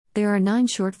There are 9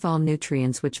 shortfall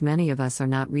nutrients which many of us are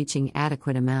not reaching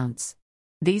adequate amounts.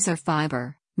 These are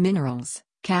fiber, minerals,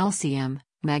 calcium,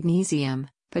 magnesium,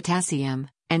 potassium,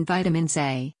 and vitamins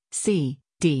A, C,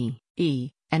 D,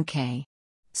 E, and K.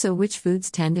 So which foods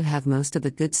tend to have most of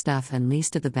the good stuff and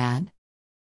least of the bad?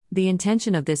 The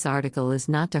intention of this article is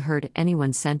not to hurt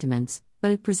anyone's sentiments,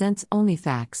 but it presents only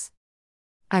facts.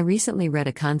 I recently read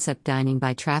A Concept Dining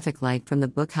by Traffic Light from the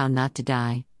book How Not to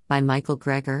Die, by Michael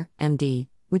Greger, MD,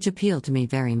 which appealed to me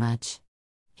very much.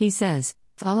 He says,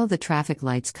 follow the traffic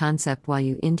lights concept while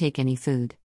you intake any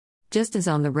food. Just as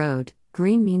on the road,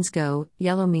 green means go,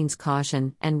 yellow means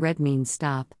caution, and red means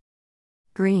stop.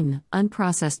 Green,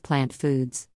 unprocessed plant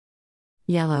foods.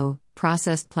 Yellow,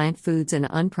 processed plant foods and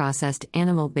unprocessed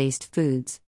animal-based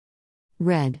foods.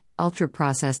 Red,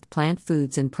 ultra-processed plant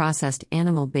foods and processed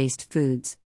animal-based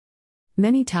foods.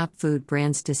 Many top food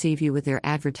brands deceive you with their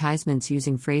advertisements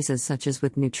using phrases such as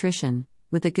with nutrition,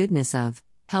 with the goodness of,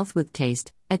 health with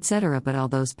taste, etc. But all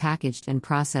those packaged and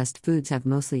processed foods have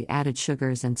mostly added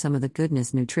sugars and some of the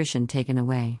goodness nutrition taken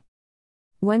away.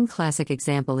 One classic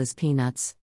example is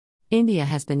peanuts. India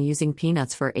has been using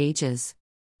peanuts for ages.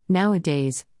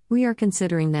 Nowadays, we are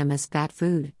considering them as fat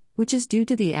food, which is due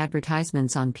to the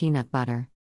advertisements on peanut butter.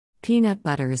 Peanut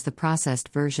butter is the processed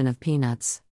version of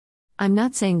peanuts. I'm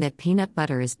not saying that peanut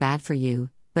butter is bad for you,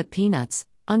 but peanuts,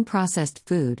 unprocessed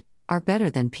food, are better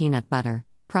than peanut butter,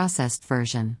 processed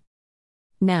version.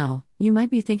 Now, you might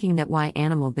be thinking that why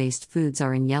animal-based foods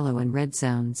are in yellow and red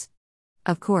zones.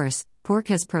 Of course, pork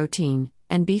has protein,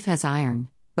 and beef has iron,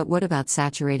 but what about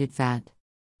saturated fat?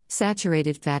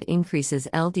 Saturated fat increases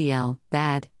LDL,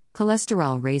 bad,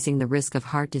 cholesterol, raising the risk of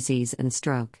heart disease and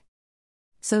stroke.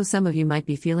 So some of you might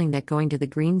be feeling that going to the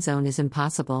green zone is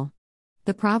impossible.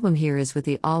 The problem here is with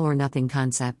the all-or-nothing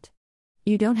concept.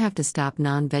 You don't have to stop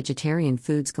non-vegetarian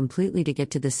foods completely to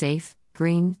get to the safe,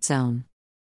 green zone.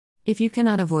 If you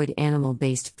cannot avoid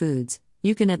animal-based foods,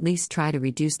 you can at least try to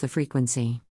reduce the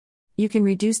frequency. You can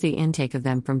reduce the intake of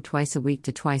them from twice a week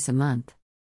to twice a month.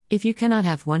 If you cannot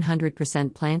have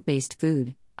 100% plant-based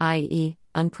food, i.e.,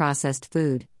 unprocessed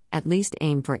food, at least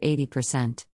aim for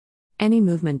 80%. Any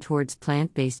movement towards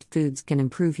plant-based foods can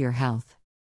improve your health.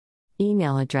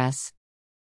 Email address.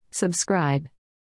 Subscribe.